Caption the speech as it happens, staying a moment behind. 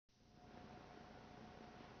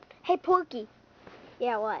Hey, Porky.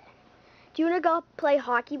 Yeah, what? Do you want to go play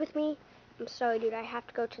hockey with me? I'm sorry, dude. I have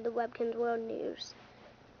to go to the Webkinz World News.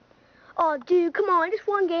 Oh, dude, come on. Just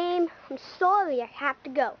one game. I'm sorry. I have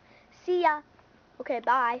to go. See ya. Okay,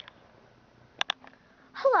 bye.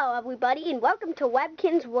 Hello, everybody, and welcome to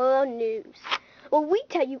Webkinz World News, where we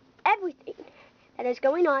tell you everything that is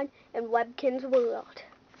going on in Webkinz World.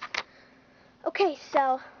 Okay,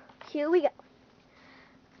 so here we go.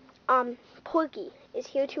 Porky is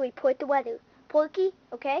here to report the weather. Porky,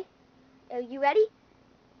 okay? Are you ready?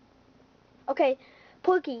 Okay,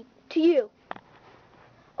 Porky, to you.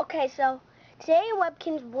 Okay, so today in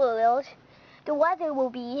Webkinz World, the weather will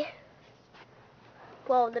be,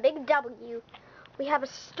 well, the big W. We have a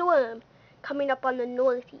storm coming up on the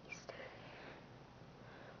northeast.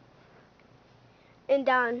 And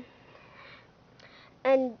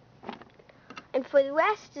for the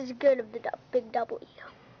rest is good of the big W.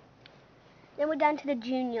 Then we're down to the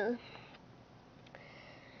junior.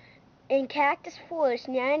 In Cactus Forest,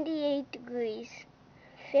 98 degrees,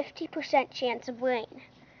 50% chance of rain.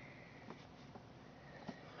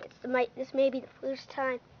 This may be the first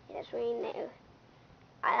time it has rained there.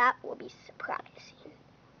 That will be surprising.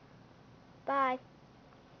 Bye.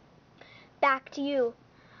 Back to you,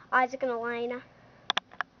 Isaac and Elena.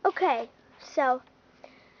 Okay, so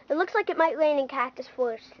it looks like it might rain in Cactus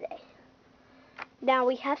Forest today. Now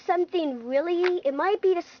we have something really, it might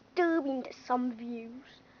be disturbing to some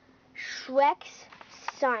views. Shrek's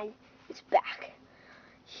son is back.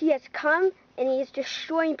 He has come and he is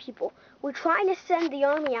destroying people. We're trying to send the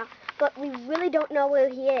army out, but we really don't know where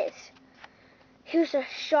he is. Here's a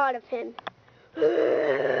shot of him.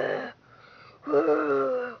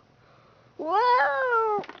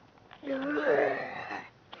 Whoa!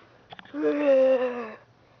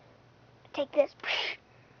 Take this.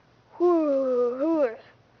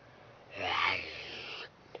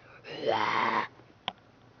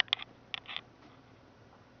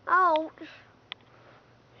 Oh,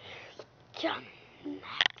 jump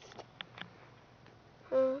next.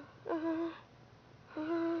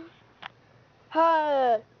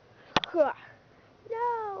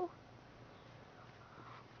 No.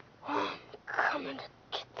 I'm coming to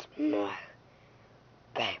get some more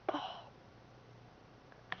people.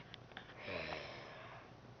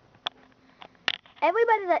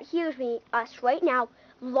 Everybody that hears us right now,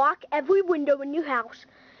 lock every window in your house.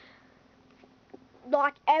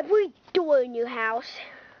 Lock every door in your house.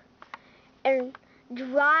 And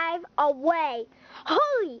drive away.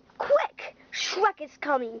 Hurry! Quick! Shrek is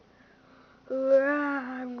coming.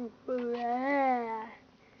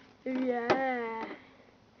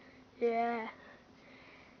 Yeah.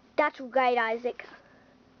 That's right, Isaac.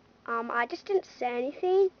 I just didn't say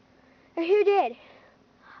anything. And who did?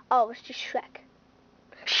 Oh, it's just Shrek.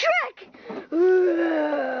 Shrek!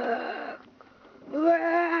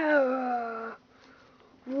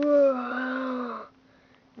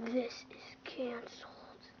 This is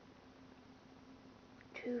canceled.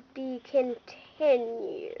 To be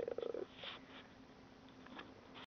continued.